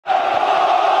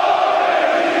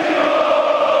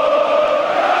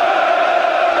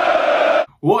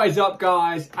What is up,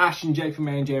 guys? Ash and Jake from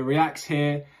A&J Reacts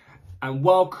here, and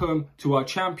welcome to our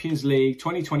Champions League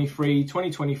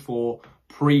 2023-2024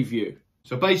 preview.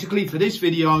 So basically for this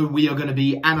video, we are going to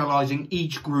be analysing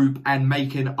each group and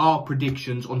making our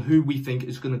predictions on who we think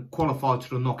is going to qualify to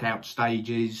the knockout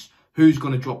stages, who's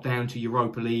going to drop down to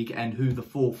Europa League, and who the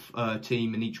fourth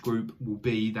team in each group will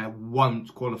be that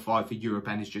won't qualify for Europe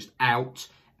and is just out.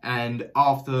 And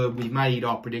after we've made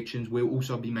our predictions, we'll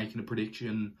also be making a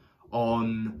prediction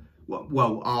on,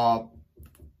 well, our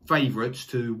favourites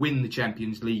to win the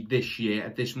Champions League this year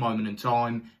at this moment in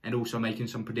time, and also making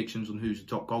some predictions on who's the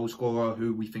top goal scorer,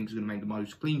 who we think is going to make the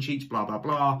most clean sheets, blah, blah,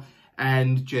 blah,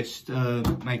 and just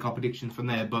make our predictions from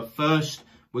there. But first,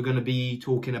 we're going to be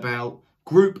talking about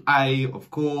Group A,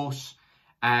 of course,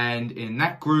 and in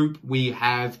that group, we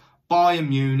have Bayern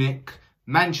Munich,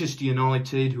 Manchester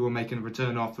United, who are making a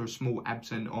return after a small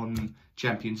absence on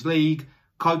Champions League,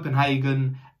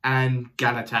 Copenhagen, and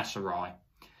Galatasaray.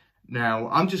 Now,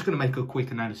 I'm just going to make a quick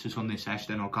analysis on this, Ash,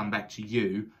 then I'll come back to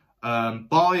you.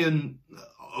 Bayern,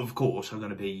 of course, are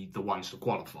going to be the ones to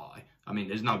qualify. I mean,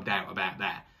 there's no doubt about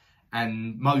that.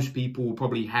 And most people will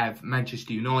probably have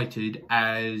Manchester United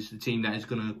as the team that is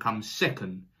going to come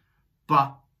second.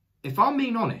 But if I'm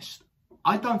being honest,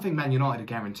 I don't think Man United are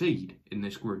guaranteed in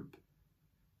this group.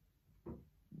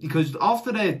 Because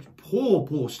after their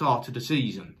poor start to the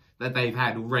season that they've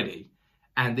had already,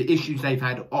 and the issues they've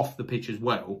had off the pitch as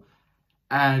well,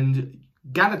 and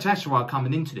Galatasaray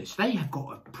coming into this, they have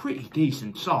got a pretty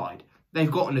decent side.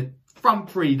 They've got a front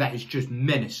three that is just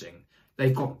menacing.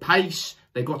 They've got pace,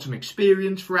 they've got some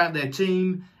experience throughout their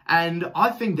team, and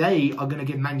I think they are going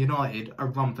to give Man United a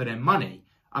run for their money.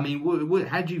 I mean,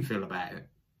 how do you feel about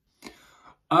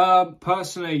it?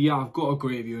 Personally, yeah, I've got to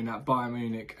agree with you in that Bayern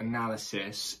Munich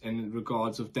analysis in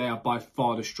regards of they are by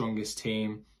far the strongest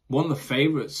team. One of the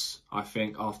favourites, I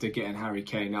think, after getting Harry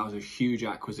Kane. That was a huge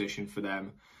acquisition for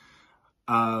them.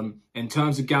 In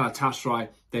terms of Galatasaray,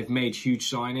 they've made huge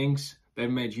signings.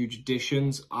 They've made huge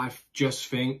additions. I just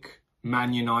think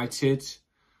Man United,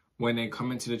 when they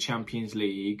come into the Champions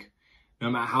League, no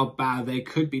matter how bad they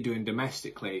could be doing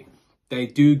domestically, they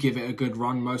do give it a good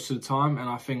run most of the time. And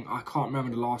I think, I can't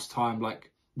remember the last time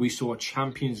like we saw a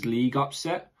Champions League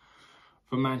upset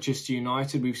for Manchester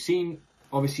United. We've seen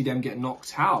obviously them get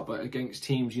knocked out, but against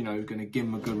teams, you know, going to give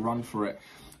them a good run for it.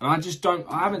 And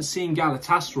I haven't seen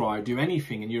Galatasaray do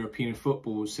anything in European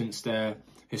football since their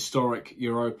historic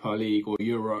Europa League or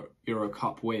Euro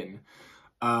Cup win.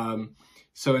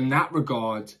 So in that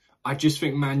regard, I just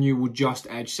think Man U will just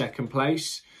edge second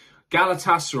place.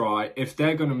 Galatasaray, if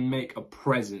they're going to make a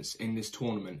presence in this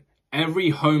tournament,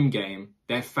 every home game,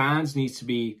 their fans need to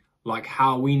be like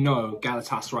how we know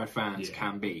Galatasaray fans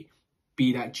can be.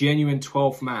 Be that genuine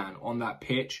 12th man on that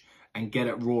pitch and get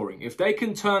it roaring. If they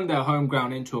can turn their home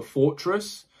ground into a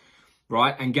fortress,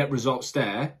 right, and get results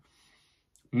there,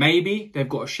 maybe they've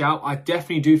got a shout. I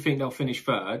definitely do think they'll finish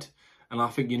third, and I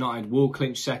think United will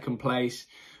clinch second place,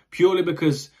 purely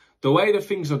because the way the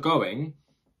things are going,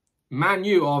 Man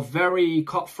U are very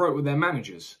cutthroat with their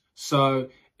managers. So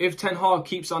if Ten Hag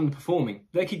keeps underperforming,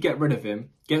 they could get rid of him,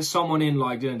 get someone in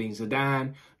like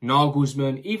Zidane,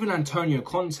 Nagelsmann, even Antonio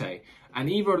Conte. And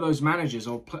either of those managers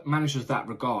or managers that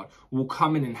regard will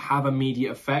come in and have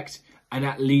immediate effect and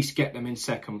at least get them in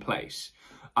second place.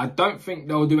 I don't think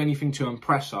they'll do anything to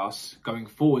impress us going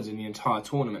forwards in the entire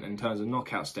tournament in terms of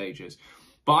knockout stages.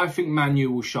 But I think Man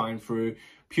U will shine through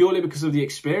purely because of the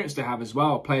experience they have as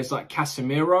well. Players like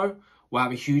Casemiro will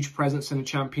have a huge presence in the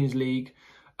Champions League.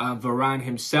 Varane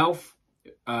himself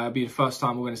be the first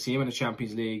time we're going to see him in the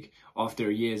Champions League after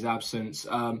a year's absence.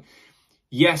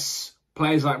 Yes,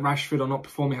 players like Rashford are not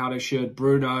performing how they should.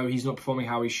 Bruno, he's not performing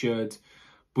how he should.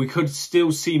 We could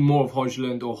still see more of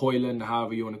Højlund or Højlund,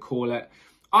 however you want to call it.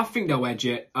 I think they'll edge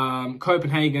it.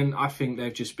 Copenhagen, I think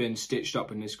they've just been stitched up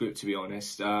in this group, to be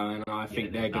honest. And I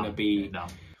think they're going to be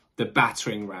the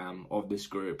battering ram of this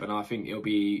group. And I think it'll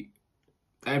be,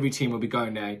 every team will be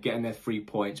going there, getting their 3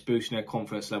 points, boosting their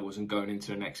confidence levels and going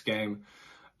into the next game.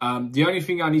 The only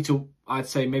thing I'd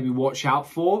say maybe watch out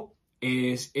for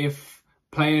is if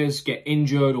players get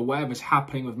injured or whatever's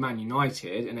happening with Man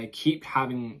United and they keep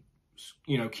having,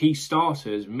 you know, key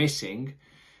starters missing,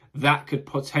 that could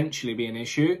potentially be an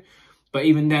issue. But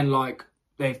even then, like,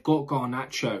 they've got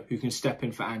Garnacho who can step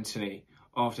in for Anthony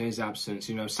after his absence.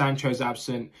 You know, Sancho's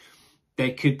absent.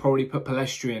 They could probably put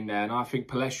Pellistri in there. And I think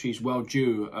Pellistri's well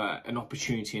due an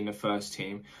opportunity in the first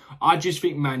team. I just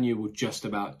think Man U will just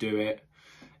about do it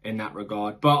in that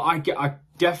regard. But I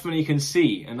definitely can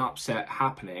see an upset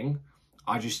happening.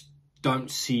 I just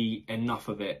don't see enough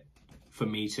of it for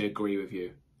me to agree with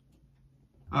you.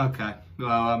 Okay, well,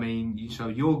 I mean, so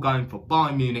you're going for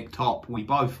Bayern Munich top, we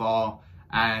both are,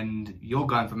 and you're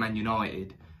going for Man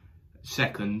United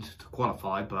second to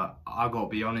qualify, but I got to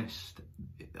be honest,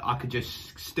 I could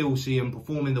just still see them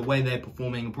performing the way they're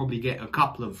performing and probably get a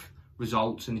couple of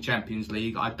results in the Champions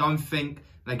League. I don't think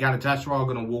that Galatasaray are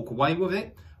going to walk away with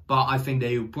it, but I think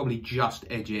they will probably just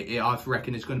edge it. I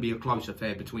reckon it's going to be a close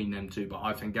affair between them two, but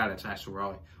I think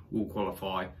Galatasaray will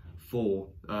qualify for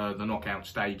the knockout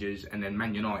stages, and then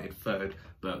Man United third.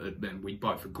 But then we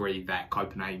both agree that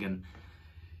Copenhagen,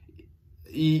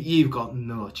 you've got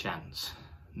no chance.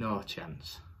 No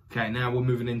chance. Okay, now we're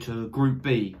moving into Group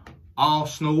B.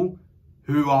 Arsenal,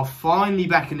 who are finally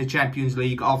back in the Champions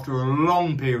League after a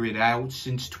long period out.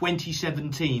 Since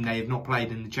 2017, they have not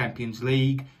played in the Champions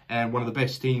League, and one of the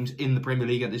best teams in the Premier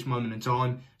League at this moment in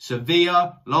time.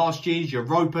 Sevilla, last year's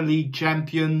Europa League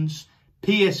champions.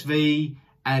 PSV,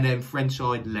 and then French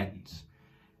side Lens.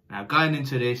 Now, going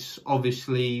into this,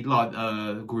 obviously, like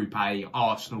Group A,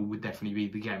 Arsenal would definitely be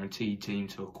the guaranteed team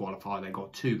to qualify. They've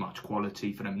got too much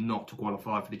quality for them not to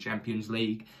qualify for the Champions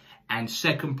League. And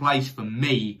second place, for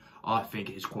me, I think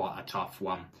is quite a tough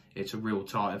one. It's a real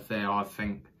tight affair. I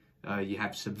think you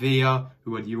have Sevilla,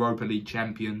 who are the Europa League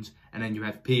champions, and then you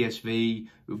have PSV,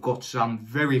 who've got some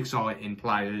very exciting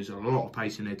players, a lot of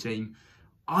pace in their team.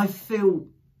 I feel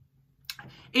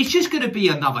it's just going to be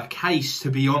another case, to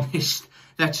be honest,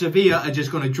 that Sevilla are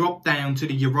just going to drop down to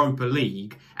the Europa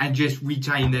League and just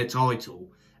retain their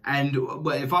title. And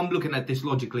if I'm looking at this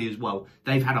logically as well,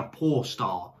 they've had a poor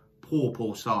start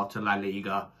to La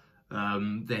Liga.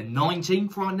 They're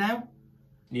 19th right now.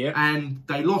 Yeah. And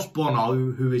they lost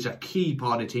Bono, who is a key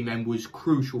part of the team and was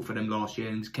crucial for them last year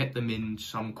and kept them in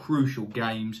some crucial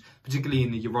games, particularly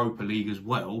in the Europa League as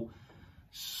well.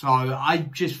 So I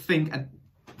just think at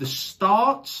the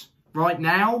start right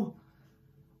now,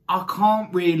 I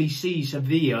can't really see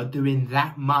Sevilla doing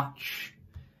that much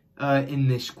in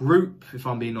this group, if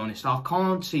I'm being honest. I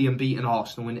can't see them beating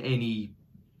Arsenal in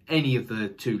any of the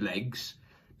two legs.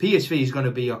 PSV is going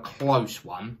to be a close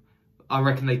one. I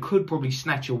reckon they could probably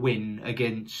snatch a win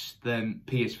against them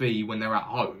PSV when they're at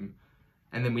home.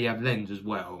 And then we have Lens as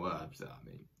well. I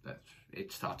mean,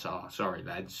 it's Tata. Sorry,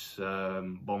 lads.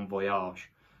 Bon voyage.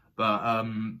 But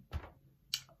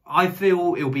I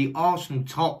feel it'll be Arsenal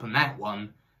top on that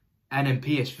one, and then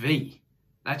PSV.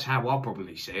 That's how I'll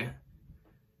probably see it.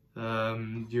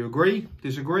 Do you agree?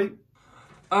 Disagree?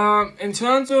 In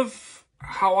terms of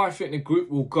how I think the group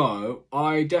will go,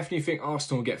 I definitely think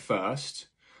Arsenal will get first,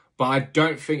 but I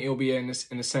don't think it'll be in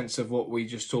the sense of what we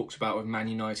just talked about with Man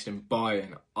United and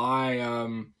Bayern.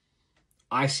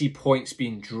 I see points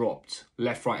being dropped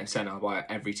left, right, and centre by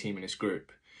every team in this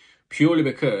group, purely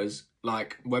because,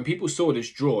 like, when people saw this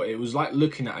draw, it was like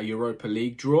looking at a Europa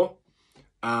League draw.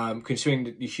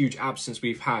 Considering the huge absence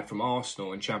we've had from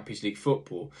Arsenal in Champions League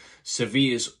football,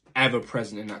 Sevilla's ever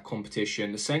present in that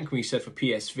competition. The same can be said for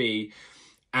PSV.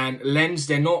 And Lens,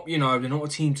 they're not a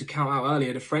team to count out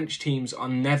earlier. The French teams are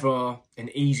never an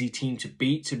easy team to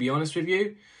beat, to be honest with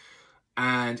you.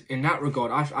 And in that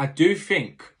regard, I do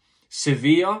think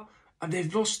Sevilla,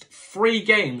 they've lost 3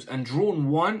 games and drawn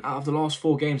 1 out of the last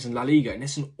 4 games in La Liga. And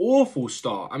it's an awful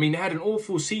start. I mean, they had an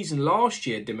awful season last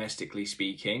year, domestically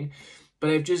speaking.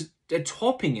 But they're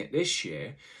topping it this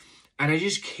year. And they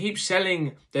just keep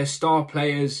selling their star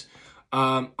players.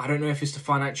 I don't know if it's the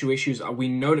financial issues. We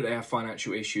know that they have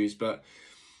financial issues, but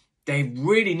they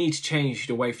really need to change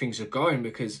the way things are going,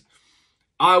 because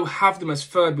I'll have them as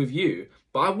third with you,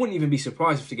 but I wouldn't even be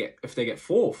surprised if they get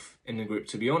 4th in the group,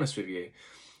 to be honest with you.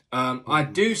 I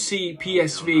do see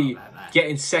PSV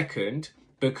getting second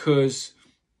because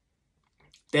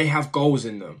they have goals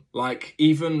in them. Like,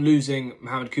 even losing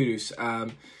Mohamed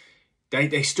Kudus,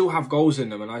 they still have goals in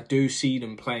them, and I do see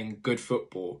them playing good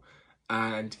football.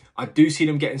 And I do see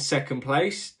them getting second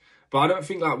place, but I don't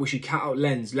think we should cut out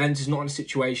Lens. Lens is not in a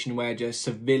situation where they're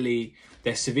severely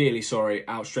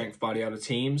outstrengthened by the other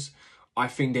teams. I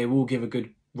think they will give a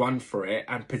good run for it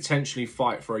and potentially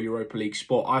fight for a Europa League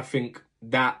spot. I think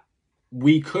that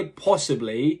we could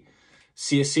possibly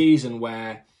see a season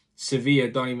where Sevilla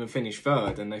don't even finish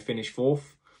third and they finish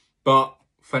 4th. But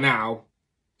for now,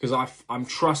 because I'm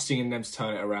trusting in them to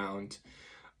turn it around,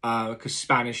 because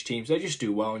Spanish teams, they just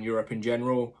do well in Europe in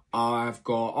general. I've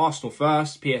got Arsenal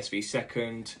first, PSV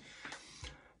second,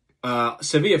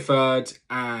 Sevilla third,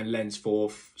 and Lens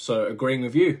 4th. So agreeing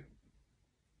with you.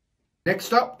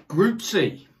 Next up, Group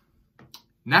C.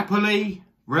 Napoli,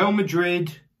 Real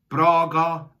Madrid,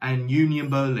 Braga, and Union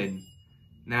Berlin.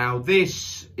 Now,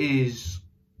 this is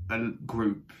a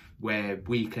group where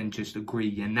we can just agree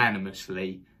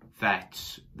unanimously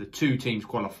that the two teams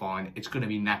qualifying, it's going to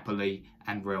be Napoli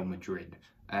and Real Madrid.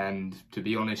 And to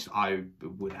be honest, I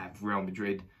would have Real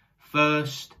Madrid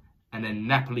first and then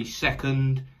Napoli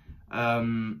second.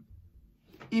 Even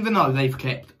though they've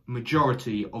kept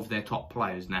majority of their top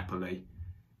players, Napoli,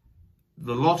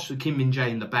 the loss of Kim Min-jae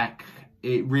in the back,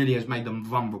 it really has made them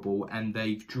vulnerable, and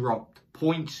they've dropped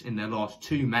points in their last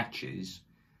 2 matches.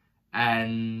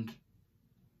 And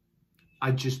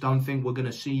I just don't think we're going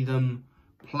to see them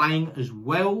playing as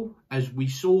well as we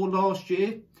saw last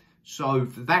year. So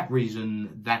for that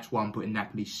reason, that's why I'm putting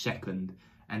Napoli second.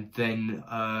 And then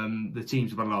the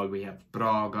teams below, we have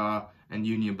Braga and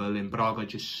Union Berlin. Braga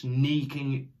just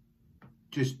sneaking,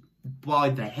 just by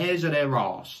the hairs of their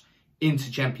arse,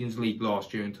 into Champions League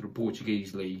last year, into the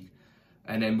Portuguese league.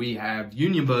 And then we have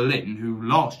Union Berlin, who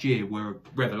last year were a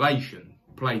revelation,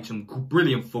 played some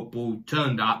brilliant football,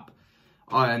 turned up,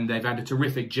 and they've had a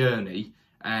terrific journey.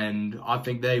 And I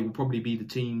think they will probably be the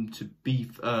team to be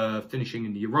finishing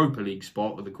in the Europa League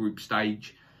spot or the group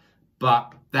stage.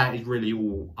 But that is really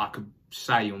all I could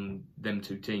say on them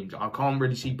 2 teams. I can't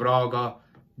really see Braga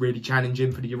really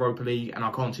challenging for the Europa League, and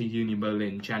I can't see Union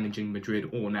Berlin challenging Madrid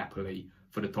or Napoli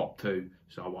for the top 2.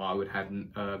 So I would have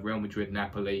Real Madrid,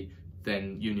 Napoli,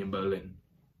 then Union Berlin.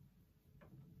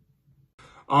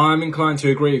 I'm inclined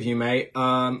to agree with you, mate.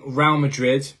 Real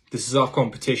Madrid, this is our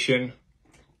competition.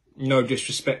 No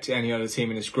disrespect to any other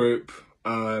team in this group.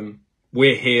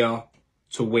 We're here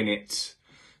to win it.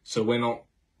 So we're not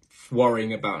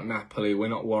worrying about Napoli. We're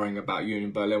not worrying about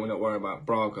Union Berlin. We're not worrying about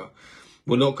Braga.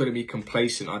 We're not going to be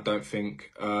complacent, I don't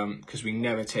think, because we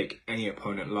never take any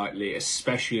opponent lightly,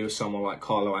 especially with someone like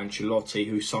Carlo Ancelotti,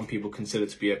 who some people consider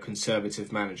to be a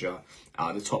conservative manager,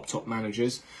 out of the top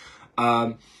managers.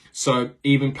 So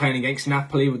even playing against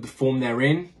Napoli with the form they're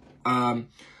in, I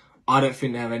don't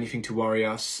think they have anything to worry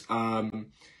us.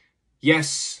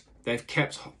 Yes, they've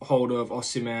kept hold of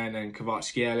Osimhen and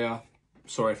Kvaratskhelia.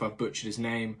 Sorry if I've butchered his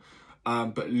name.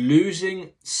 But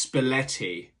losing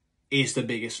Spalletti is the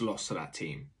biggest loss to that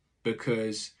team,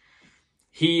 because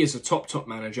he is a top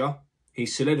manager. He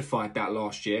solidified that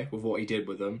last year with what he did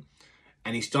with them.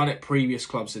 And he's done it previous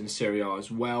clubs in the Serie A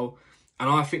as well. And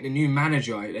I think the new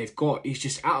manager they've got, he's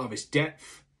just out of his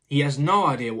depth. He has no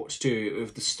idea what to do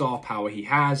with the star power he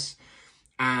has.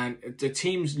 And the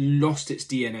team's lost its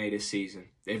DNA this season.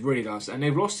 They've really lost. And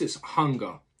they've lost its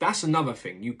hunger. That's another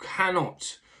thing. You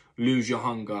cannot lose your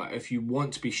hunger if you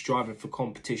want to be striving for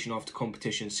competition after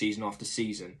competition, season after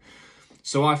season.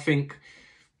 So I think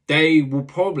they will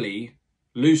probably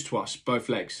lose to us both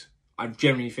legs. I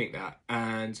genuinely think that.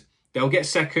 And they'll get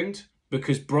second,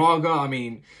 because Braga, I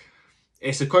mean,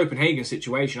 it's a Copenhagen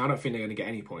situation. I don't think they're going to get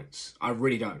any points. I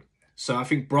really don't. So I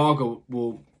think Braga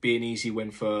will be an easy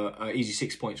win for, easy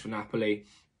 6 points for Napoli.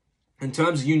 In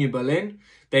terms of Union Berlin,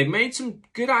 they've made some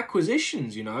good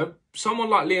acquisitions, you know.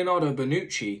 Someone like Leonardo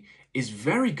Bonucci is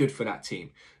very good for that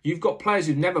team. You've got players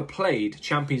who've never played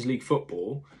Champions League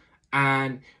football,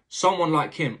 and someone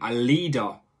like him, a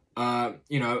leader,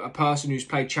 you know, a person who's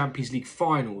played Champions League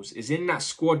finals, is in that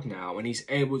squad now, and he's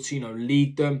able to, you know,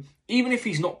 lead them, even if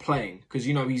he's not playing, because,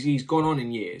 you know, he's gone on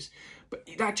in years. But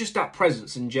that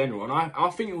presence in general, and I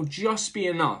think it will just be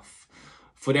enough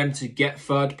for them to get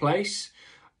 3rd place.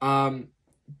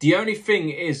 The only thing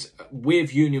is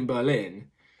with Union Berlin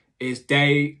is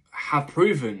they have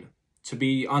proven to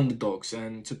be underdogs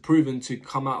and proven to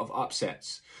come out of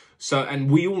upsets. So, and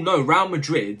we all know Real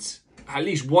Madrid, at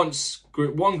least one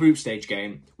group stage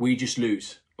game, we just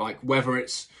lose. Like whether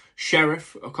it's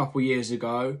Sheriff a couple of years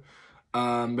ago,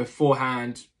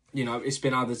 beforehand, you know, it's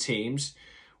been other teams.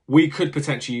 We could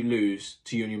potentially lose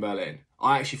to Union Berlin.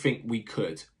 I actually think we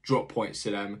could drop points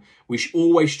to them. We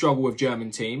always struggle with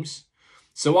German teams.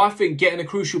 So I think getting a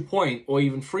crucial point or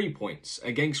even 3 points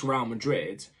against Real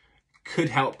Madrid could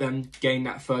help them gain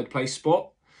that 3rd place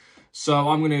spot. So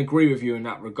I'm going to agree with you in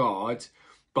that regard.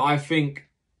 But I think,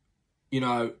 you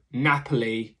know,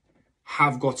 Napoli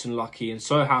have gotten lucky, and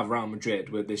so have Real Madrid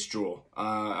with this draw.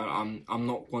 I'm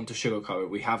not one to sugarcoat it.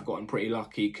 We have gotten pretty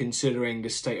lucky considering the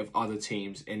state of other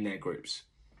teams in their groups.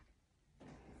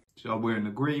 So we're in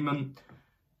agreement.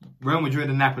 Real Madrid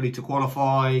and Napoli to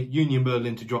qualify, Union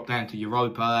Berlin to drop down to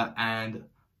Europa, and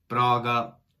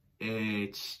Braga,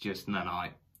 it's just no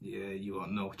night. Yeah, you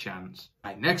got no chance.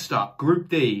 Right, next up, Group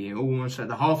D, almost at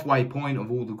the halfway point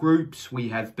of all the groups. We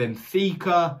have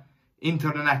Benfica,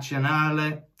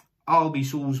 Internazionale, RB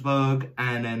Salzburg,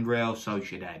 and then Real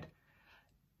Sociedad.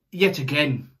 Yet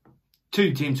again,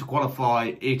 2 teams to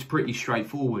qualify. It's pretty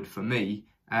straightforward for me,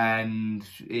 and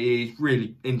it's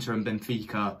really Inter and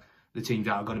Benfica, the teams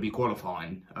that are going to be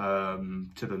qualifying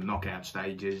to the knockout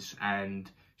stages. And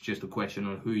It's just a question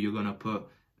on who you're going to put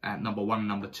at number 1 and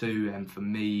number 2. And for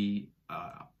me,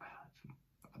 I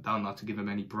don't like to give them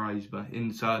any praise, but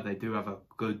inside they do have a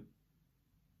good,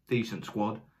 decent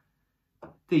squad.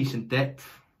 Decent depth.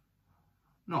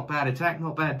 Not bad attack,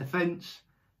 not bad defence.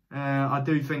 I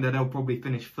do think that they'll probably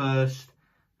finish first.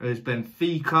 There's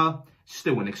Benfica,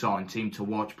 still an exciting team to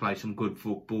watch, play some good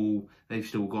football. They've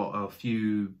still got a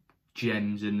few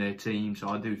gems in their team, so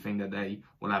I do think that they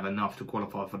will have enough to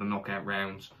qualify for the knockout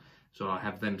rounds. So I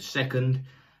have them second.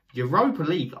 Europa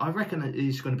League, I reckon it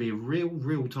is going to be a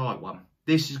real tight one.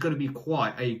 This is going to be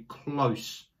quite a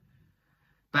close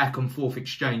back and forth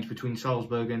exchange between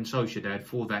Salzburg and Sociedad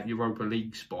for that Europa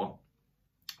League spot.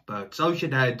 But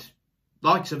Sociedad,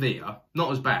 like Sevilla,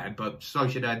 not as bad, but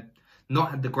Sociedad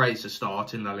not had the greatest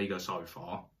start in La Liga so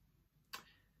far.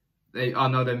 I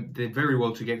know they did very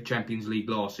well to get Champions League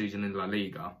last season in La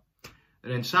Liga.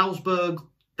 And then Salzburg,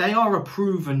 they are a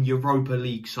proven Europa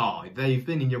League side. They've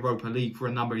been in Europa League for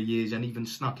a number of years and even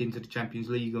snuck into the Champions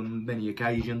League on many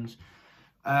occasions.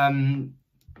 I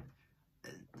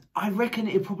reckon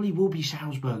it probably will be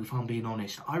Salzburg, if I'm being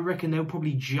honest. I reckon they'll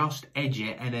probably just edge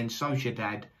it, and then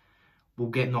Sociedad will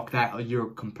get knocked out of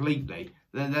Europe completely.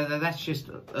 That's just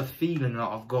a feeling that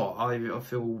I've got. I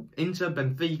feel Inter,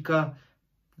 Benfica,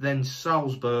 then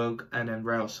Salzburg, and then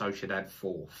Real Sociedad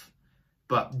fourth.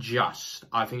 But just.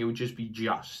 I think it would just be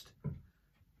just.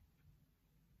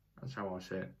 That's how I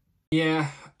see it. Yeah,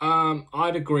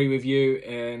 I'd agree with you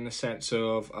in the sense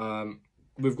of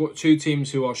we've got two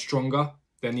teams who are stronger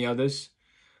than the others.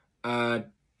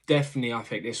 Definitely, I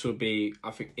think this will be...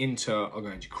 I think Inter are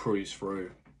going to cruise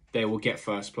through. They will get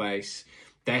first place.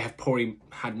 They have probably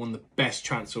had one of the best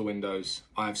transfer windows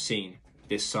I've seen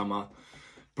this summer.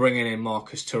 Bringing in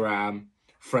Marcus Thuram,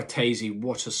 Fratesi,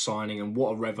 what a signing and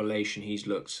what a revelation he's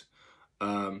looked.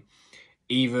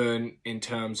 Even in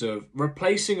terms of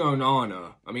replacing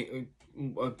Onana, I mean,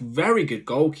 a very good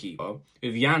goalkeeper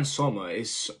with Jan Sommer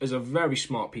is a very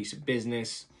smart piece of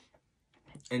business.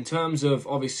 In terms of,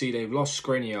 obviously, they've lost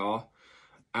Skriniar,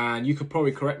 and you could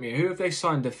probably correct me. Who have they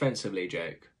signed defensively,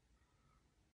 Jake?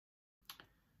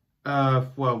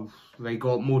 Well, they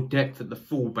got more depth at the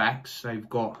fullbacks. They've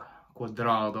got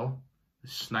Cuadrado, the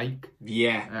snake.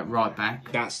 Yeah. At right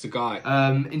back. That's the guy.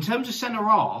 In terms of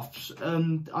centre-halves,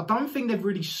 I don't think they've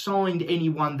really signed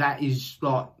anyone that is,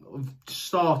 like, of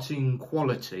starting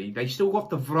quality. They still got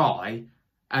the Vrij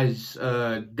as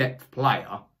a depth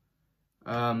player.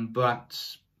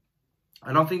 But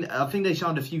I think they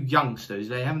signed a few youngsters.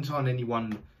 They haven't signed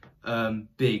anyone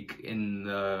big in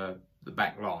the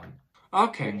back line.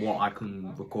 Okay. From what I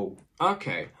can recall.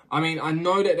 Okay. I mean, I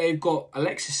know that they've got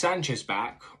Alexis Sanchez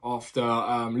back after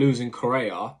losing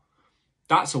Correa.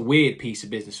 That's a weird piece of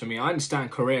business for me. I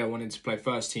understand Correa wanted to play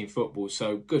first team football,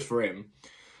 so good for him.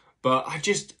 But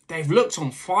they've looked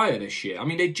on fire this year. I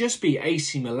mean, they just beat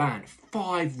AC Milan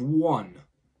 5-1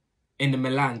 in the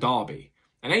Milan derby.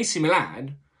 And AC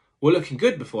Milan were looking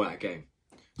good before that game.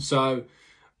 So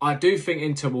I do think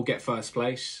Inter will get first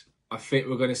place. I think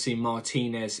we're going to see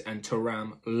Martinez and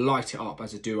Thuram light it up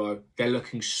as a duo. They're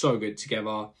looking so good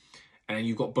together. And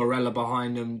you've got Barella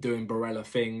behind them doing Barella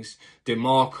things.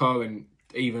 DiMarco and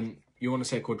even, you want to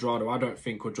say Cuadrado. I don't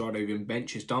think Cuadrado even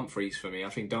benches Dumfries for me. I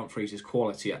think Dumfries is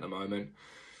quality at the moment.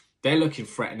 They're looking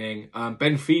threatening.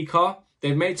 Benfica,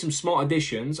 they've made some smart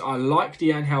additions. I like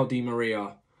the Angel Di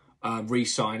Maria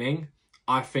re-signing.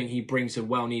 I think he brings a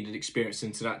well-needed experience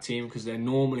into that team because they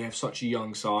normally have such a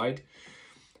young side.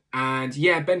 And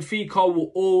yeah, Benfica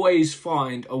will always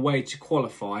find a way to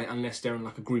qualify unless they're in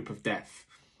like a group of death.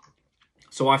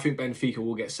 So I think Benfica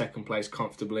will get second place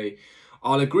comfortably.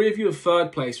 I'll agree with you with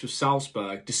third place with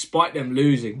Salzburg, despite them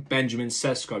losing Benjamin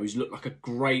Sesko, who's looked like a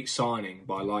great signing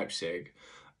by Leipzig.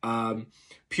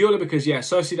 Purely because, yeah,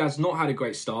 Sociedad's not had a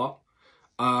great start.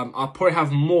 I'll probably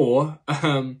have more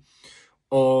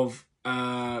of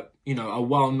a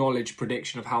well-knowledge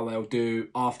prediction of how they'll do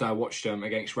after I watched them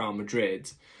against Real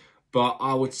Madrid. But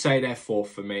I would say they're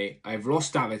fourth for me. I've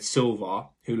lost David Silva,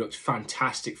 who looked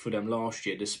fantastic for them last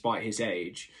year, despite his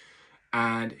age.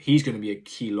 And he's going to be a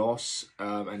key loss.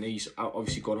 And he's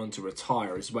obviously gone on to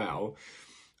retire as well.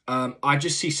 I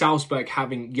just see Salzburg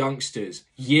having youngsters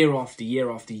year after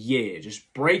year after year,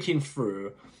 just breaking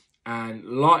through and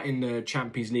lighting the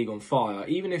Champions League on fire.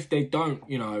 Even if they don't,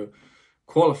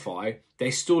 qualify,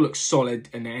 they still look solid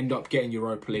and they end up getting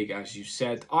Europa League, as you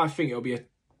said. I think it'll be a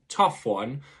tough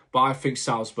one, but I think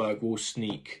Salzburg will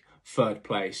sneak third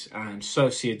place. And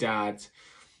Sociedad,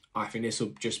 I think this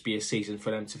will just be a season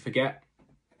for them to forget.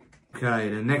 Okay,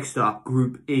 then next up,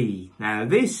 Group E. Now,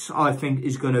 this, I think,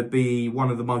 is going to be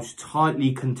one of the most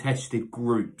tightly contested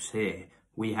groups here.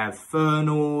 we have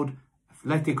Feyenoord,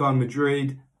 Atletico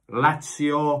Madrid,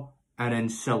 Lazio, and then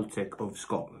Celtic of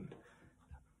Scotland.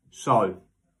 So,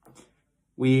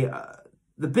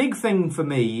 the big thing for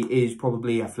me is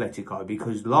probably Atletico,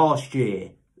 because last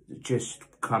year, just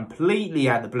completely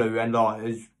out of the blue, and like,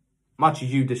 as much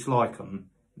as you dislike them,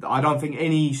 I don't think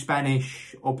any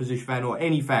Spanish opposition fan or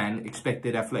any fan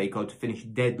expected Atletico to finish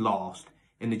dead last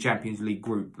in the Champions League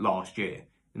group last year,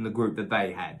 in the group that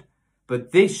they had.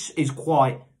 But this is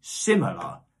quite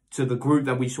similar to the group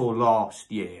that we saw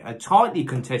last year. A tightly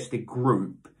contested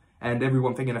group, and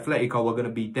everyone thinking Atletico are going to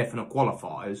be definite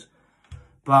qualifiers.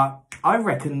 But I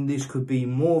reckon this could be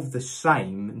more of the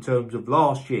same in terms of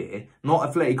last year.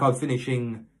 Not Atletico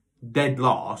finishing dead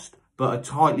last, but a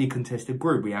tightly contested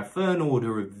group. We have Feyenoord,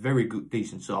 who are a very good,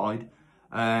 decent side,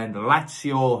 and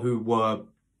Lazio, who were,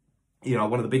 you know,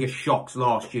 one of the biggest shocks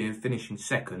last year, finishing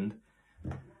second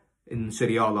in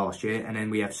Serie A last year. And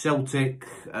then we have Celtic,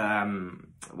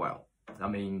 well, I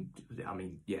mean,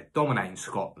 yeah, dominating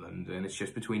Scotland, and it's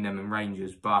just between them and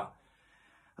Rangers. But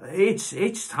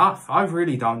it's tough. I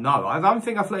really don't know. I don't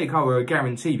think Atletico are a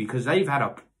guarantee, because they've had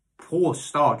a poor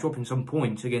start, dropping some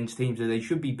points against teams that they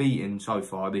should be beating so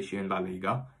far this year in La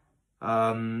Liga.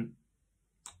 I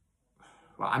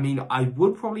mean, I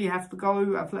would probably have to go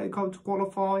Atletico to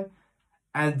qualify,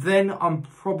 and then I'd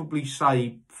probably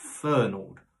say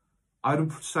Feyenoord. I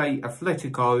would say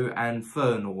Atletico and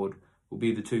Feyenoord will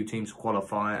be the two teams to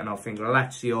qualify, and I think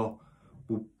Lazio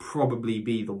will probably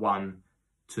be the one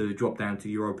to drop down to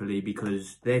Europa League,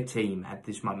 because their team at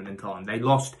this moment in time, they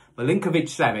lost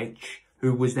Milinkovic-Savic,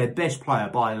 who was their best player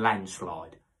by a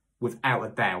landslide, without a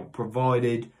doubt,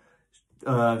 provided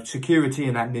security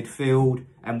in that midfield,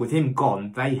 and with him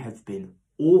gone, they have been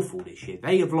awful this year.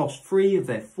 They have lost 3 of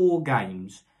their 4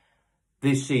 games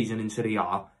this season in Serie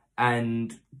A,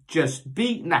 and just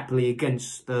beat Napoli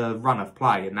against the run of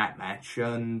play in that match.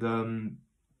 And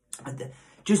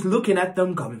just looking at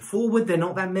them going forward, they're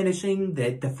not that menacing.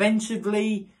 They're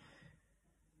defensively,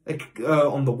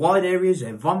 on the wide areas,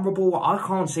 they're vulnerable. I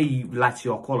can't see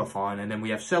Lazio qualifying. And then we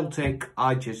have Celtic.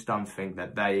 I just don't think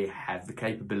that they have the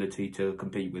capability to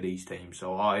compete with these teams.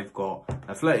 So I've got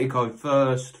Atletico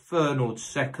first, Feyenoord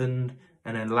second,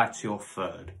 and then Lazio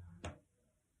third.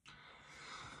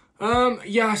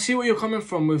 Yeah, I see where you're coming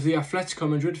from with the Atletico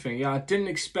Madrid thing. Yeah, I didn't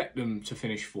expect them to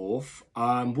finish 4th.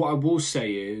 What I will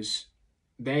say is,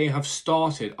 they have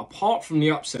started, apart from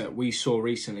the upset we saw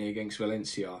recently against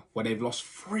Valencia, where they've lost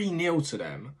 3-0 to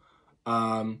them,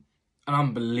 an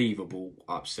unbelievable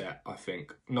upset, I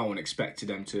think. No one expected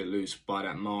them to lose by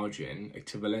that margin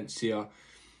to Valencia.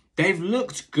 They've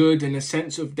looked good in the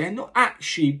sense of they're not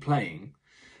actually playing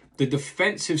the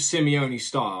defensive Simeone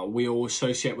style we all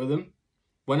associate with them.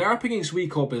 When they're up against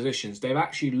weak oppositions, they've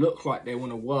actually looked like they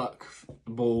want to work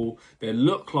the ball. They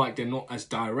look like they're not as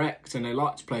direct, and they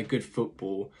like to play good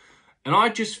football. And I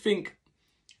just think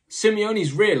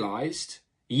Simeone's realised,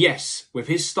 yes, with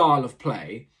his style of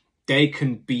play, they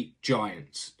can beat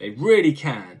giants. They really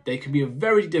can. They can be a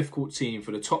very difficult team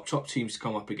for the top teams to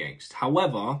come up against.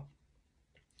 However,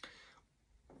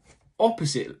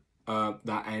 opposite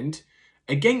that end,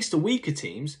 against the weaker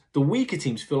teams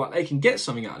feel like they can get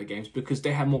something out of the games because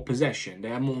they have more possession, they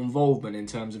have more involvement in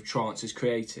terms of chances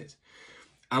created.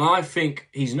 And I think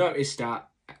he's noticed that,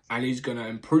 and he's going to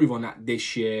improve on that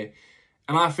this year.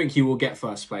 And I think he will get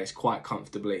first place quite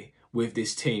comfortably with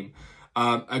this team.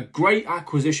 A great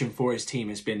acquisition for his team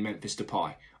has been Memphis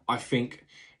Depay. I think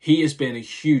he has been a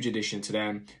huge addition to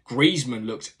them. Griezmann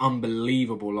looked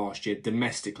unbelievable last year,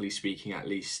 domestically speaking at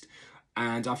least.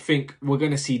 And I think we're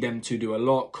going to see them two do a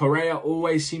lot. Correa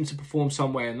always seems to perform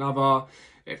some way or another.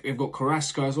 They've got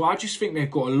Carrasco as well. I just think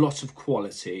they've got a lot of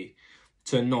quality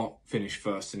to not finish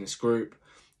first in this group.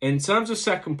 In terms of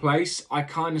second place, I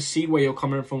kind of see where you're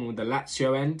coming from with the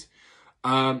Lazio end.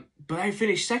 But they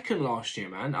finished second last year,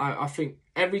 man. I think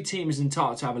every team is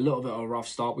entitled to have a little bit of a rough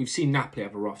start. We've seen Napoli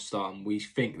have a rough start, and we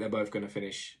think they're both going to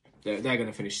finish. They're going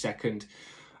to finish second.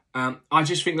 I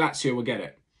just think Lazio will get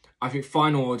it. I think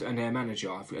Feyenoord and their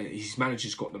manager, his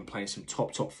manager's got them playing some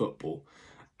top football.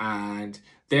 And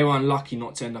they were unlucky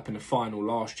not to end up in the final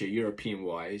last year,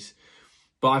 European-wise.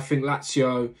 But I think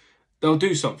Lazio, they'll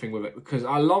do something with it, because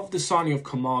I love the signing of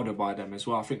Kamada by them as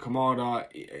well. I think Kamada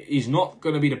is not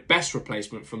going to be the best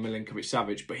replacement for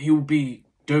Milinkovic-Savic, but he will be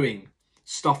doing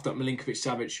stuff that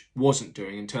Milinkovic-Savic wasn't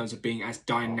doing in terms of being as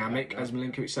dynamic as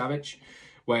Milinkovic-Savic,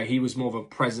 where he was more of a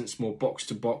presence, more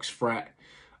box-to-box threat.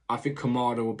 I think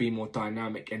Kamada will be more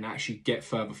dynamic and actually get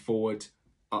further forward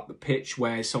up the pitch,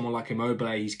 where someone like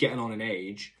Immobile, he's getting on in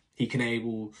age. He can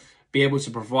be able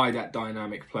to provide that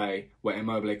dynamic play where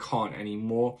Immobile can't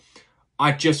anymore.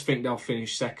 I just think they'll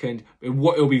finish second.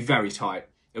 It'll be very tight.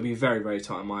 It'll be very, very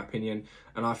tight in my opinion.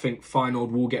 And I think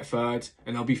Feyenoord will get third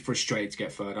and they'll be frustrated to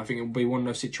get third. I think it'll be one of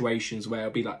those situations where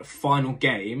it'll be like the final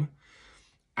game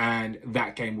and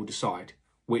that game will decide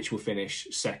which will finish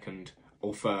second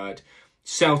or third.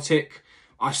 Celtic,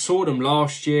 I saw them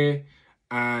last year.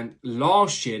 And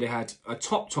last year they had a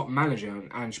top manager,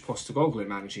 Ange Postecoglou,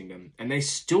 managing them. And they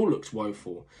still looked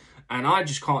woeful. And I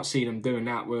just can't see them doing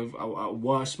that with a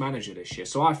worse manager this year.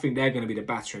 So I think they're going to be the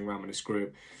battering ram in this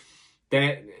group.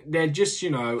 They're just, you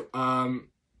know,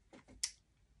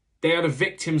 they are the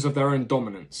victims of their own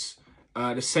dominance.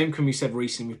 The same can be said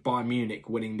recently with Bayern Munich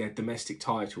winning their domestic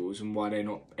titles and why they're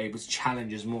not able to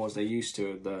challenge as more as they used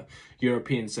to in the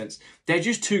European sense. They're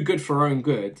just too good for their own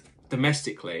good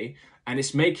domestically, and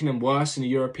it's making them worse in the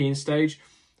European stage.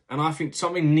 And I think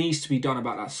something needs to be done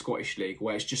about that Scottish League,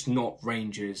 where it's just not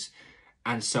Rangers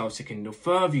and Celtic. And the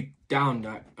further you down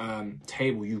that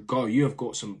table you go, you have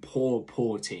got some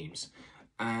poor teams.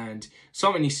 And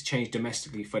something needs to change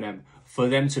domestically for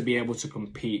them to be able to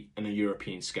compete in a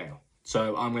European scale.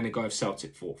 So I'm going to go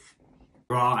Celtic fourth.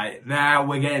 Right, now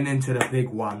we're getting into the big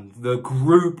one. The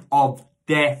group of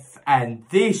death. And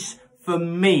this, for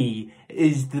me,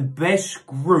 is the best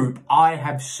group I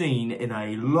have seen in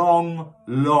a long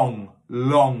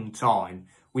time.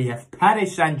 We have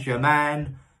Paris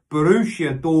Saint-Germain,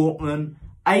 Borussia Dortmund,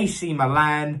 AC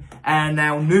Milan, and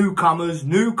now newcomers,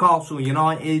 Newcastle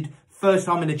United. First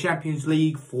time in the Champions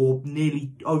League for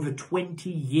nearly over 20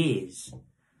 years.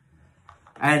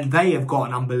 And they have got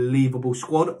an unbelievable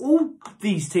squad. All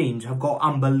these teams have got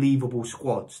unbelievable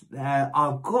squads.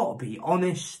 I've got to be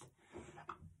honest.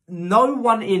 No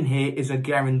one in here is a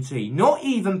guarantee. Not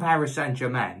even Paris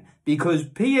Saint-Germain. Because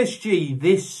PSG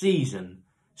this season,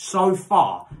 so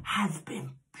far, have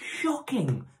been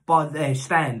shocking by their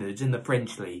standards in the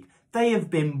French league. They have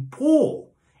been poor.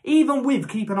 Even with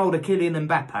keeping hold of Kylian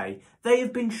Mbappe, they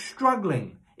have been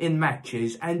struggling in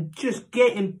matches and just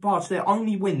getting past their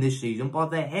only win this season by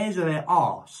their hairs of their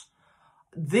arse.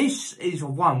 This is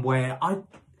one where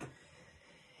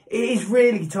it is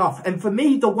really tough. And for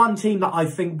me, the one team that I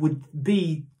think would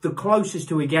be the closest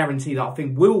to a guarantee that I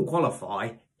think will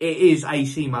qualify, it is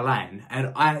AC Milan.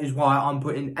 And that is why I'm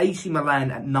putting AC Milan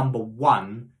at number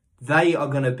 1. They are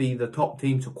going to be the top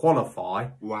team to qualify.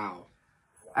 Wow.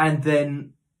 And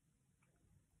then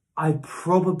I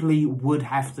probably would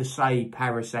have to say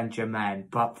Paris Saint-Germain,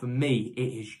 but for me, it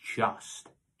is just.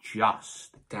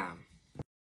 Damn.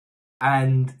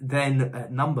 And then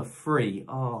at number 3,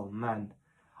 oh man,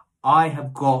 I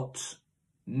have got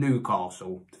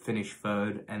Newcastle to finish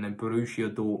 3rd, and then Borussia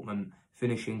Dortmund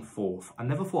finishing 4th. I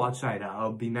never thought I'd say that.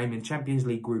 I'll be naming Champions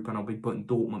League group and I'll be putting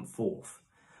Dortmund 4th.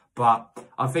 But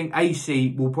I think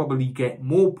AC will probably get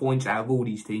more points out of all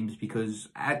these teams because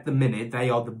at the minute they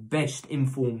are the best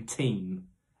informed team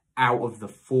out of the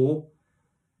 4.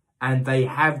 And they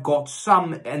have got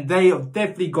some, and they have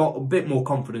definitely got a bit more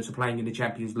confidence of playing in the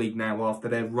Champions League now after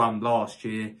their run last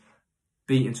year,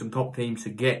 beating some top teams to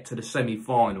get to the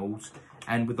semi-finals.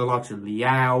 And with the likes of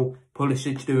Leao,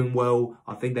 Pulisic doing well,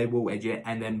 I think they will edge it.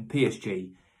 And then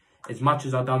PSG, as much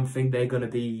as I don't think they're going to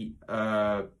be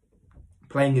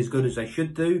playing as good as they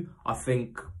should do, I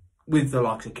think with the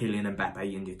likes of Kylian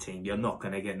Mbappe in your team, you're not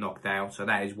going to get knocked out. So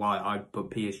that is why I put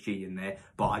PSG in there.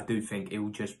 But I do think it will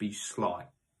just be slight.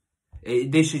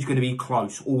 This is going to be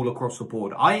close all across the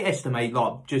board. I estimate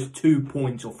like just 2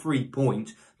 points or 3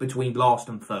 points between last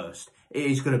and first. It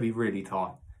is going to be really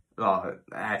tight.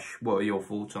 Ash, what are your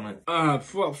thoughts on it?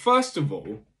 Well, first of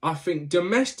all, I think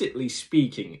domestically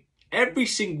speaking, every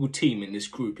single team in this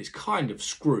group is kind of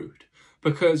screwed.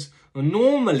 Because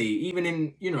normally, even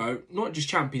in, you know, not just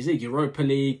Champions League, Europa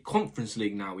League, Conference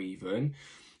League now even,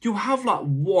 you'll have like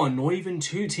 1 or even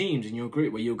 2 teams in your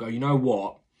group where you'll go, you know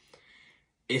what,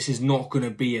 this is not going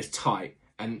to be as tight.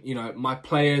 And, you know, my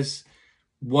players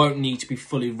won't need to be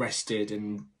fully rested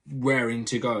and raring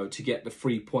to go to get the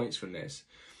 3 points from this.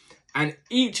 And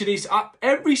each of these,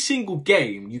 every single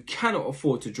game, you cannot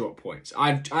afford to drop points.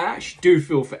 I actually do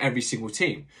feel for every single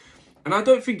team. And I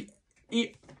don't think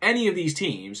any of these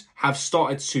teams have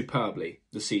started superbly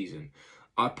this season.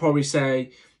 I'd probably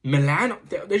say Milan,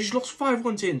 they just lost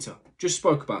 5-1 to Inter. Just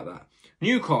spoke about that.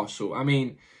 Newcastle, I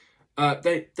mean,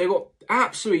 they got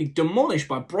absolutely demolished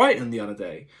by Brighton the other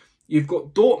day. You've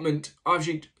got Dortmund,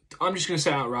 actually, I'm just going to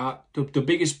say outright, the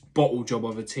biggest bottle job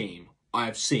of a team I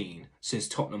have seen since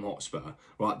Tottenham Hotspur.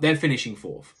 Right, they're finishing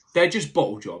 4th. They're just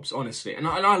bottle jobs, honestly. And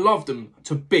I love them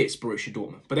to bits, Borussia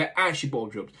Dortmund, but they're actually bottle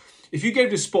jobs. If you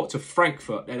gave the spot to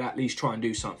Frankfurt, they'd at least try and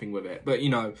do something with it. But, you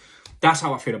know, that's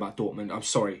how I feel about Dortmund. I'm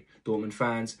sorry, Dortmund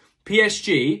fans.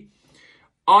 PSG,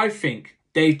 I think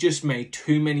they've just made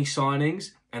too many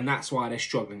signings, and that's why they're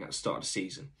struggling at the start of the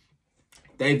season.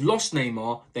 They've lost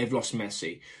Neymar, they've lost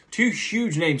Messi. Two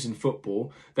huge names in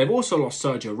football. They've also lost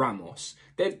Sergio Ramos.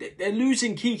 They're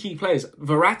losing key players.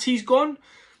 Verratti's gone.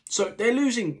 So they're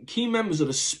losing key members of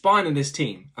the spine of this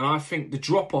team. And I think the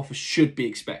drop-off should be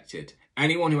expected.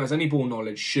 Anyone who has any ball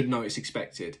knowledge should know it's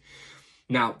expected.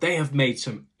 Now, they have made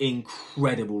some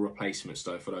incredible replacements,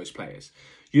 though, for those players.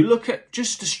 You look at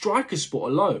just the striker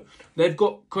spot alone. They've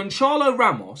got Gonçalo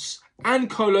Ramos and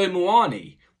Kolo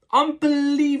Muani.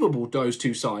 Unbelievable, those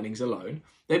two signings alone.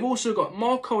 They've also got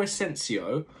Marco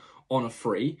Asensio on a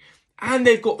free. And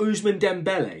they've got Ousmane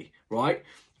Dembele, right?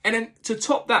 And then to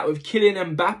top that with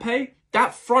Kylian Mbappe,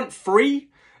 that front three,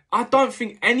 I don't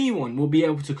think anyone will be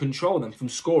able to control them from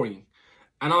scoring.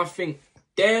 And I think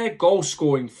their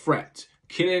goal-scoring threat,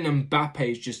 Kylian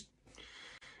Mbappe is just...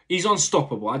 he's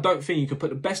unstoppable. I don't think you could put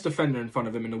the best defender in front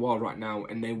of him in the world right now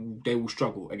and they will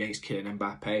struggle against Kylian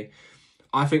Mbappe.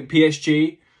 I think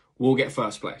PSG will get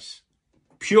first place.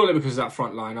 Purely because of that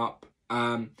front lineup.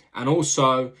 And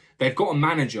also, they've got a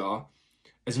manager,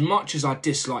 as much as I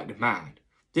dislike the man,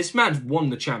 this man's won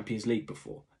the Champions League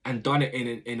before and done it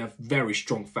in a very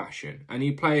strong fashion. And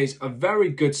he plays a very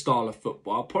good style of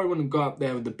football. I probably wouldn't go up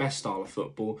there with the best style of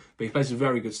football, but he plays a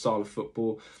very good style of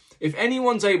football. If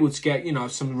anyone's able to get, you know,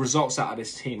 some results out of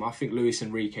this team, I think Luis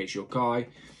Enrique's your guy.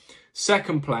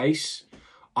 Second place,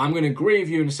 I'm going to agree with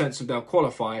you in the sense of they'll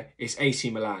qualify, it's AC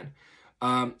Milan.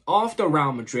 After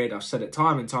Real Madrid, I've said it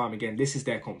time and time again, this is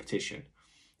their competition.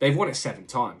 They've won it 7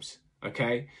 times,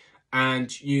 okay?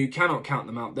 And you cannot count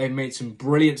them out. They've made some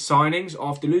brilliant signings.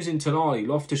 After losing Tonali,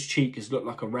 Loftus-Cheek has looked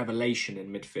like a revelation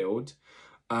in midfield.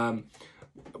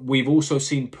 We've also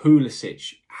seen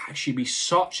Pulisic actually be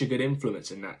such a good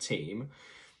influence in that team.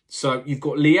 So you've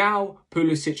got Leao,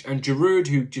 Pulisic and Giroud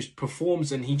who just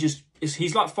performs and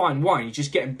he's like fine wine. He's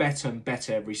just getting better and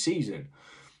better every season.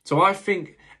 So I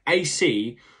think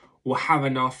AC will have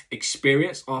enough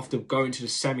experience after going to the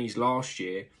semis last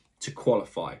year to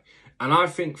qualify. And I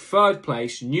think third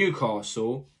place,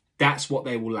 Newcastle, that's what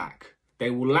they will lack.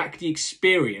 They will lack the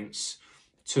experience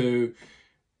to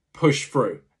push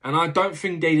through. And I don't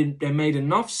think they made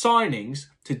enough signings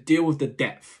to deal with the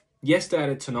depth. Yes, they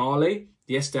added Tonali.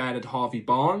 Yes, they added Harvey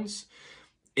Barnes.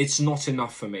 It's not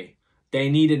enough for me. They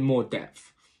needed more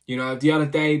depth. You know, the other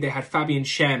day they had Fabian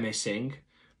Schär missing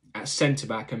at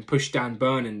centre-back and pushed Dan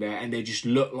Burn in there and they just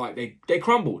looked like they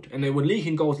crumbled and they were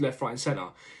leaking goals left, right and centre.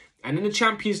 And in the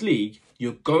Champions League,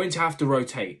 you're going to have to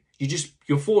rotate.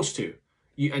 You're forced to.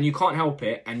 And you can't help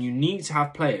it. And you need to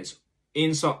have players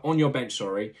on your bench,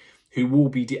 who will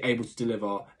be able to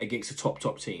deliver against the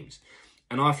top teams.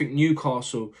 And I think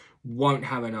Newcastle won't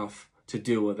have enough to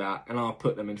deal with that. And I'll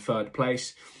put them in third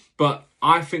place. But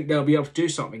I think they'll be able to do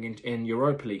something in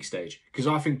Europa League stage. Because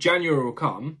I think January will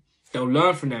come. They'll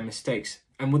learn from their mistakes.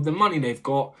 And with the money they've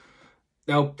got,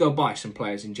 they'll buy some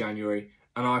players in January.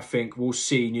 And I think we'll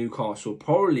see Newcastle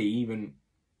probably even...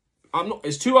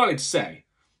 it's too early to say.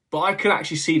 But I could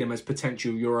actually see them as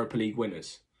potential Europa League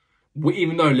winners.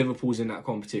 Even though Liverpool's in that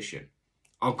competition.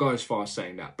 I'll go as far as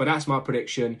saying that. But that's my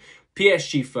prediction.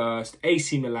 PSG first,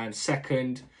 AC Milan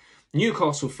second,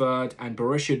 Newcastle third, and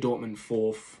Borussia Dortmund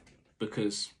fourth.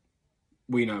 Because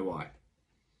we know why.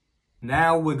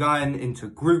 Now we're going into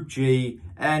Group G,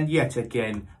 and yet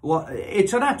again,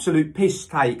 it's an absolute piss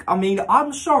take. I mean,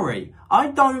 I'm sorry. I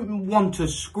don't want to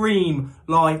scream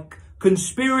like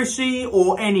conspiracy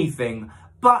or anything,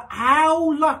 but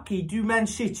how lucky do Man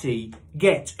City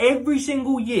get every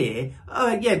single year?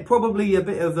 Yeah, probably a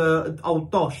bit of a old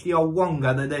dosh, the old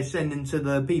wonga that they're sending to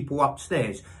the people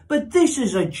upstairs. But this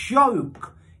is a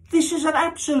joke. This is an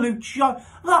absolute joke.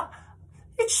 Like,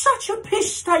 it's such a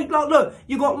piss take. Like, look,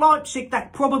 you got Leipzig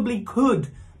that probably could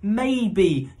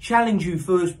maybe challenge you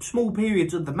for small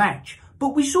periods of the match. But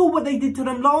we saw what they did to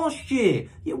them last year.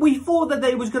 We thought that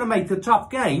they was going to make a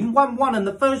tough game. 1-1 in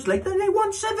the first leg. Then they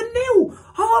won 7-0.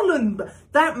 Haaland,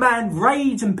 that man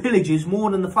raids and pillages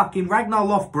more than the fucking Ragnar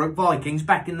Lothbrok Vikings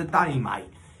back in the day, mate.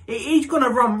 He's going to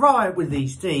run riot with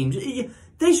these teams.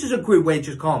 This is a group where it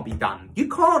just can't be done. You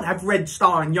can't have Red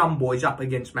Star and Young Boys up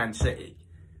against Man City.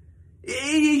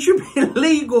 It should be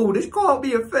illegal. This can't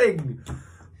be a thing.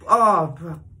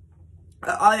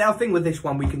 I think with this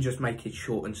one, we can just make it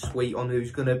short and sweet on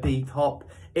who's going to be top.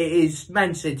 It is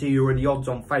Man City who are the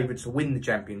odds-on favourites to win the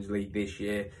Champions League this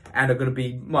year and are going to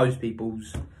be most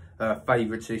people's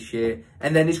favourites this year.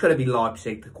 And then it's going to be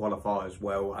Leipzig to qualify as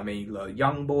well. I mean, look,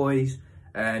 Young Boys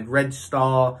and Red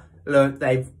Star, look,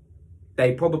 they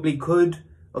probably could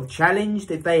have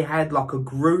challenged if they had like a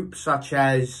group such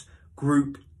as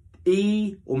Group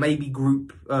E or maybe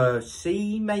Group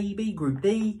C, maybe Group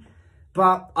D.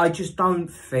 But I just don't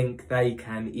think they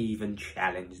can even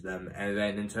challenge them. And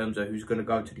then in terms of who's going to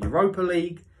go to the Europa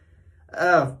League,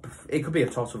 it could be a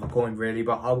toss of a coin, really.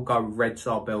 But I'll go Red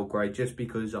Star Belgrade just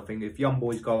because I think if Young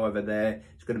Boys go over there,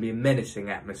 it's going to be a menacing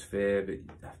atmosphere. But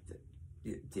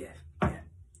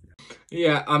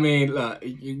Yeah, I mean, look,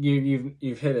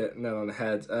 you've hit it nail on the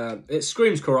head. It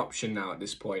screams corruption now at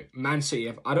this point. Man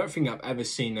City, I don't think I've ever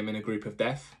seen them in a group of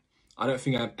death. I don't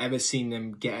think I've ever seen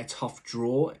them get a tough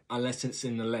draw unless it's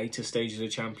in the later stages of the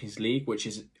Champions League, which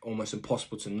is almost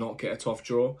impossible to not get a tough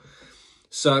draw.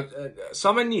 So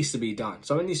something needs to be done.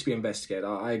 Something needs to be investigated.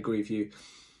 I agree with you.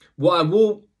 What I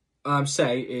will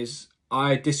say is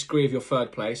I disagree with your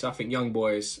third place. I think Young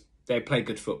Boys, they play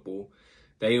good football.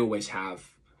 They always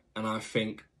have. And I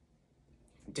think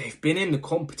they've been in the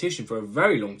competition for a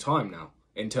very long time now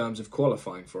in terms of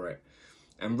qualifying for it.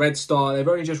 And Red Star, they've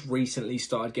only just recently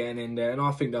started getting in there. And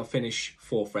I think they'll finish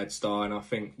 4th, Red Star. And I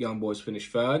think Young Boys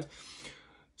finish 3rd.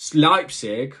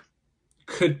 Leipzig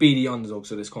could be the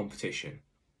underdogs of this competition.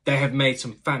 They have made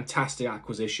some fantastic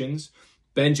acquisitions.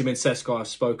 Benjamin Sesko I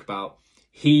spoke about.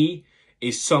 He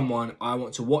is someone I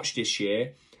want to watch this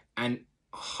year. And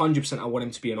 100% I want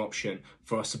him to be an option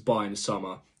for us to buy in the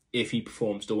summer if he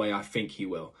performs the way I think he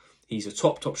will. He's a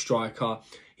top striker.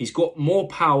 He's got more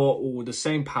power, or the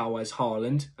same power as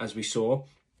Haaland, as we saw.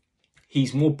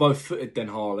 He's more both-footed than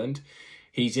Haaland.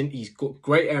 He's got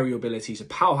great aerial ability. He's a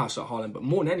powerhouse at Haaland. But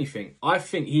more than anything, I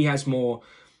think he has more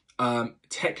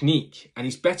technique, and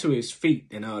he's better with his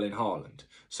feet than Erling Haaland.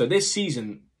 So this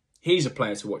season, he's a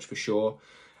player to watch for sure.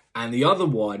 And the other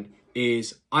one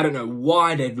is, I don't know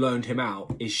why they've loaned him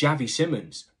out, is Xavi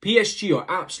Simons. PSG are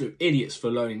absolute idiots for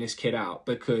loaning this kid out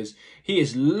because he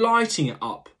is lighting it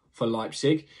up for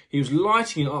Leipzig. He was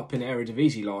lighting it up in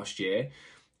Eredivisie last year,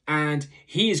 and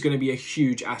he is going to be a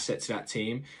huge asset to that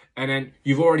team. And then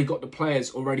you've already got the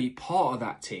players already part of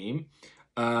that team,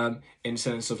 in the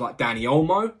sense of like Dani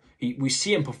Olmo. We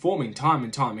see him performing time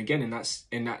and time again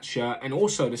in that shirt, and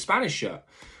also the Spanish shirt.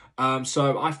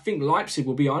 So I think Leipzig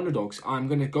will be underdogs. I'm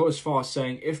going to go as far as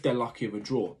saying, if they're lucky of a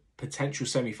draw, potential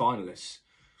semi-finalists.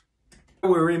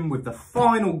 We're in with the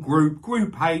final group,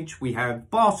 Group H. We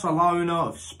have Barcelona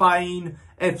of Spain,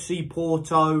 FC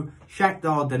Porto,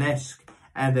 Shakhtar Donetsk,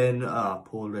 and then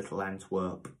poor little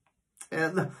Antwerp.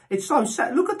 It's so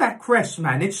sad. Look at that crest,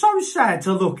 man. It's so sad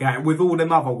to look at with all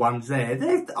them other ones there.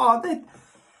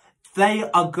 They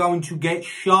are going to get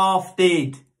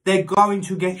shafted. They're going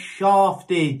to get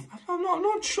shafted. I'm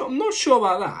not sure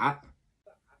about that.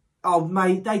 Oh,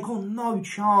 mate, they got no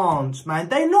chance, man.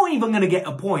 They're not even going to get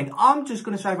a point. I'm just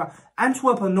going to say that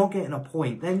Antwerp are not getting a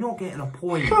point. They're not getting a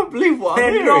point. I can't believe what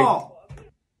I'm hearing.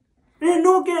 They're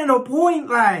not getting a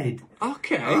point, lad.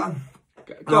 Okay.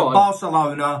 Go on.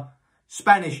 Barcelona,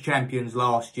 Spanish champions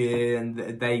last year, and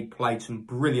they played some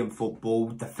brilliant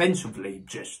football. Defensively,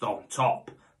 just on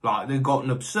top. Like, they've got an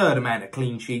absurd amount of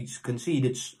clean sheets,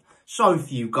 conceded so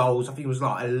few goals. I think it was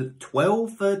like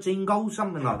 12, 13 goals,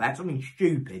 something like that. Something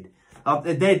stupid.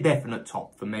 They're definite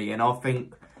top for me. And I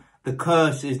think the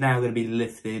curse is now going to be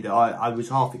lifted. I was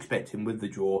half expecting with the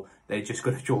draw, they're just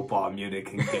going to draw Bayern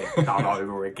Munich and get done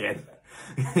over again.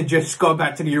 Just go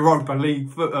back to the Europa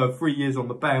League for 3 years on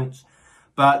the bounce.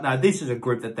 But no, this is a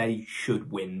group that they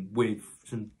should win with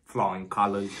some flying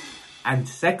colours. And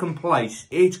second place,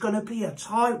 it's going to be a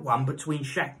tight one between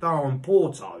Shakhtar and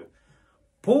Porto.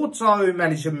 Porto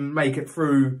managed to make it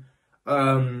through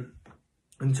into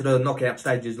the knockout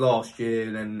stages last year,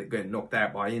 and then get knocked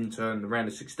out by Inter in the round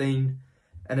of 16.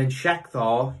 And then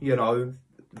Shakhtar, you know,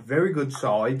 very good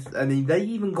side. I mean, they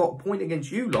even got a point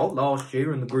against you lot last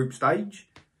year in the group stage.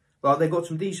 Well, they got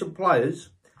some decent players.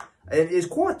 It's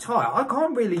quite tight. I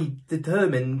can't really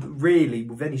determine, really,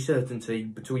 with any certainty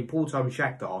between Porto and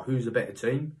Shakhtar who's the better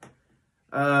team.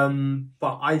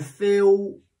 But I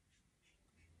feel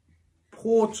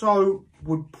Porto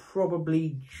would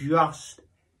probably just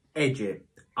edge it.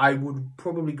 I would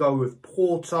probably go with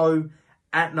Porto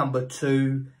at number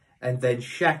 2, and then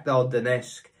Shakhtar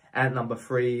Donetsk at number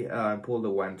 3. Poor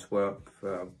little Antwerp.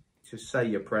 Just say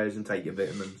your prayers and take your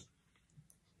vitamins.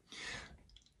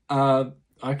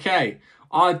 Okay,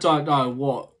 I don't know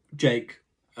what Jake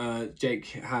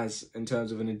has in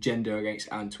terms of an agenda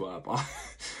against Antwerp.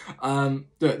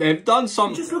 Look, they've done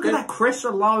some. Just look at that crest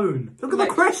alone. Look at the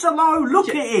crest alone. Look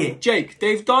at it, Jake.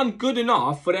 They've done good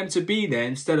enough for them to be there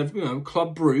instead of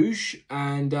Club Bruges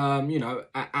and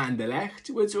Anderlecht.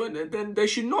 Then they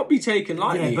should not be taken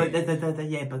lightly.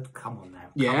 Yeah, but come on now.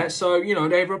 Yeah, so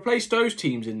they've replaced those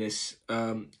teams in this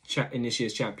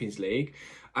year's Champions League,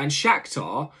 and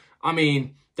Shakhtar. I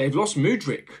mean, they've lost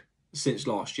Mudryk. since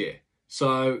last year.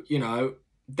 So, you know,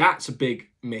 that's a big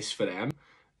miss for them.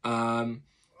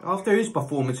 After his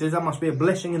performances, that must be a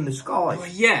blessing in disguise. Well,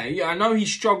 yeah, I know he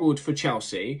struggled for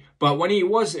Chelsea, but when he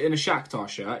was in a Shakhtar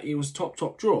shirt, he was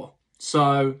top draw.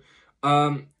 So,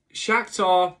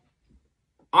 Shakhtar,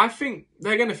 I think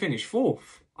they're going to finish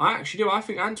 4th. I actually do. I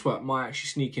think Antwerp might actually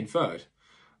sneak in 3rd.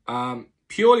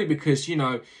 Purely because, you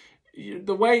know,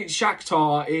 the way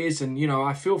Shakhtar is, and, you know,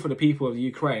 I feel for the people of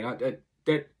Ukraine,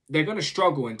 they're going to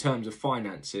struggle in terms of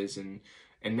finances and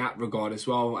in that regard as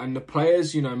well. And the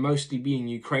players, you know, mostly being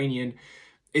Ukrainian,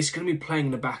 it's going to be playing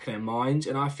in the back of their minds.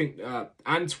 And I think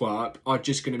Antwerp are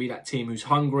just going to be that team who's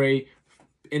hungry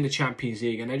in the Champions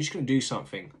League, and they're just going to do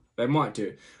something. They might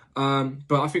do.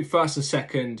 But I think 1st and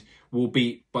 2nd will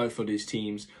beat both of these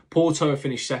teams. Porto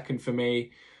finished 2nd for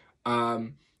me.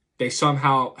 They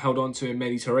somehow held on to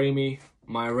Mehdi Taremi,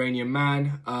 my Iranian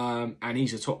man, and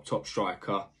he's a top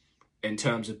striker in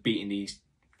terms of beating these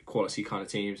quality kind of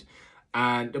teams.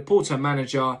 And the Porto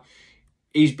manager,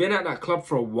 he's been at that club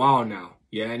for a while now,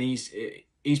 yeah, and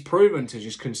he's proven to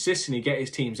just consistently get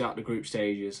his teams out the group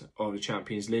stages of the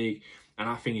Champions League, and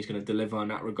I think he's going to deliver in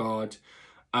that regard.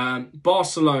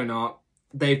 Barcelona,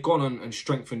 they've gone on and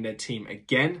strengthened their team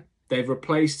again. They've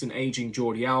replaced an aging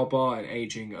Jordi Alba and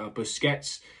aging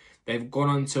Busquets. They've gone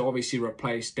on to obviously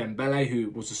replace Dembele, who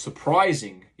was a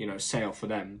surprising, you know, sale for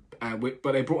them.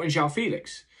 But they brought in João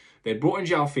Felix.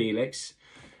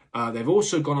 They've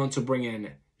also gone on to bring in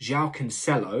João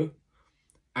Cancelo.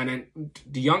 And then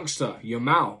the youngster,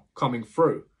 Yamal, coming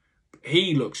through.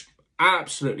 He looks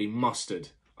absolutely mustard,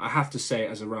 I have to say,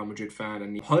 as a Real Madrid fan.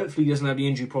 And hopefully he doesn't have the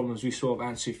injury problems we saw of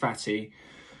Ansu Fati.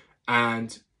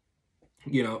 And,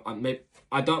 you know,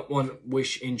 I don't want to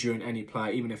wish injury on any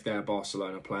player, even if they're a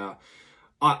Barcelona player.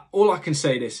 All I can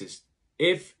say this is,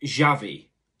 if Xavi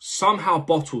somehow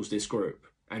bottles this group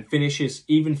and finishes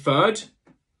even 3rd,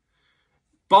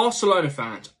 Barcelona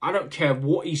fans, I don't care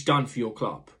what he's done for your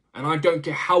club, and I don't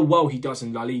care how well he does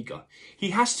in La Liga,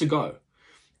 he has to go.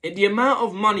 The amount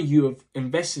of money you have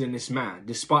invested in this man,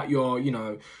 despite your, you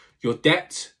know, your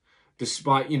debt,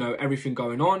 despite, you know, everything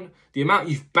going on, the amount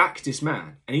you've backed this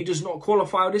man, and he does not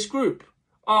qualify with this group.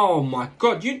 Oh my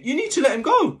God, you need to let him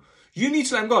go. You need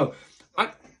to let him go.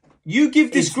 You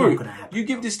give this group, you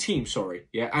give this team,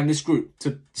 and this group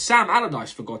to Sam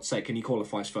Allardyce, for God's sake, and he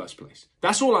qualifies 1st place.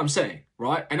 That's all I'm saying,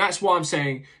 right? And that's why I'm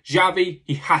saying Xavi,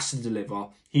 he has to deliver.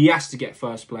 He has to get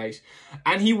 1st place,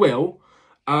 and he will.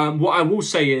 What I will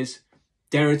say is,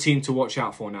 they're a team to watch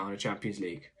out for now in the Champions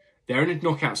League. They're in the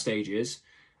knockout stages,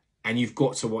 and you've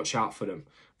got to watch out for them,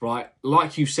 right?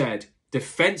 Like you said,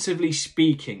 defensively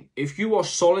speaking, if you are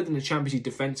solid in the Champions League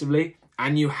defensively,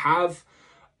 and you have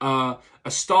a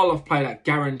style of play that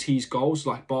guarantees goals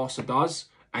like Barca does,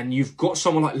 and you've got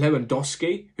someone like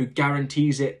Lewandowski who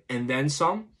guarantees it and then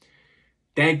some,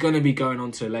 they're going to be going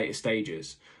on to later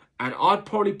stages. And I'd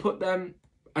probably put them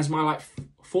as my like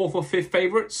 4th or 5th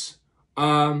favourites.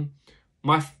 My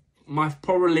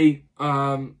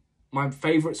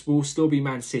favourites will still be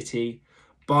Man City,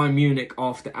 Bayern Munich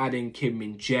after adding Kim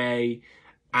Min-jae,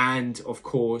 and of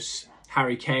course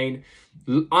Harry Kane.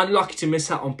 Unlucky to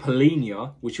miss out on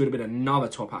Polina, which would have been another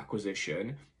top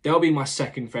acquisition. They'll be my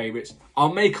 2nd favourites.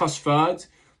 I'll make us 3rd.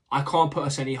 I can't put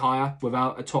us any higher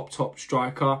without a top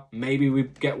striker. Maybe we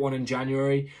get one in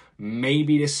January.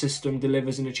 Maybe this system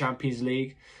delivers in the Champions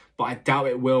League, but I doubt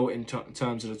it will in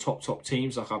terms of the top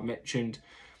teams, like I've mentioned.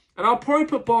 And I'll probably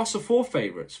put Barca 4th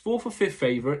favourites, 4th or 5th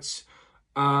favourites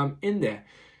in there.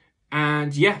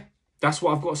 And yeah, that's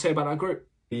what I've got to say about that group.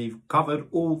 We've covered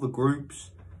all the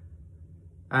groups.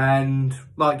 And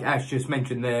like Ash just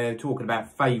mentioned, they're talking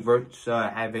about favourites,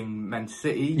 having Man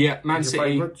City. Yeah, Man City.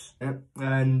 Favourites. Yeah.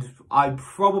 And I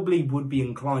probably would be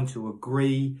inclined to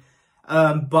agree.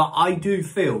 But I do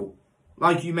feel,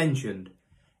 like you mentioned,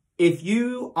 if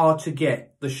you are to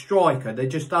get the striker that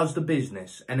just does the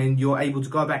business, and then you're able to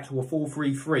go back to a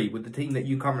 4-3-3 with the team that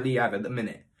you currently have at the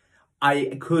minute,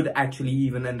 I could actually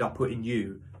even end up putting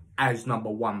you as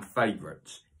 #1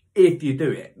 favourites. If you do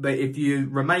it. But if you're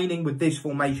remaining with this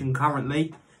formation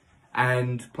currently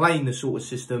and playing the sort of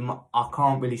system, I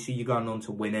can't really see you going on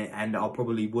to win it. And I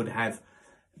probably would have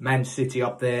Man City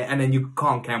up there. And then you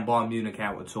can't count Bayern Munich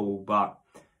out at all. But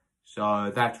so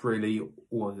that's really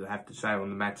all I have to say on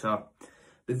the matter.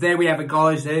 But there we have it,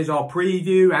 guys. There's our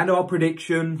preview and our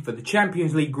prediction for the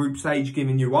Champions League group stage,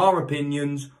 giving you our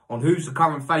opinions on who's the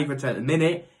current favourites at the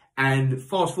minute. And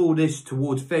fast forward this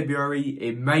towards February,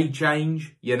 it may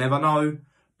change, you never know.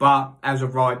 But as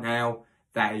of right now,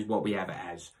 that is what we have it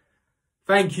as.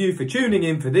 Thank you for tuning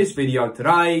in for this video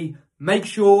today. Make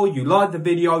sure you like the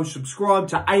video, subscribe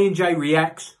to A&J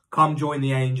Reacts, come join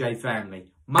the A&J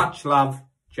family. Much love.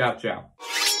 Ciao, ciao.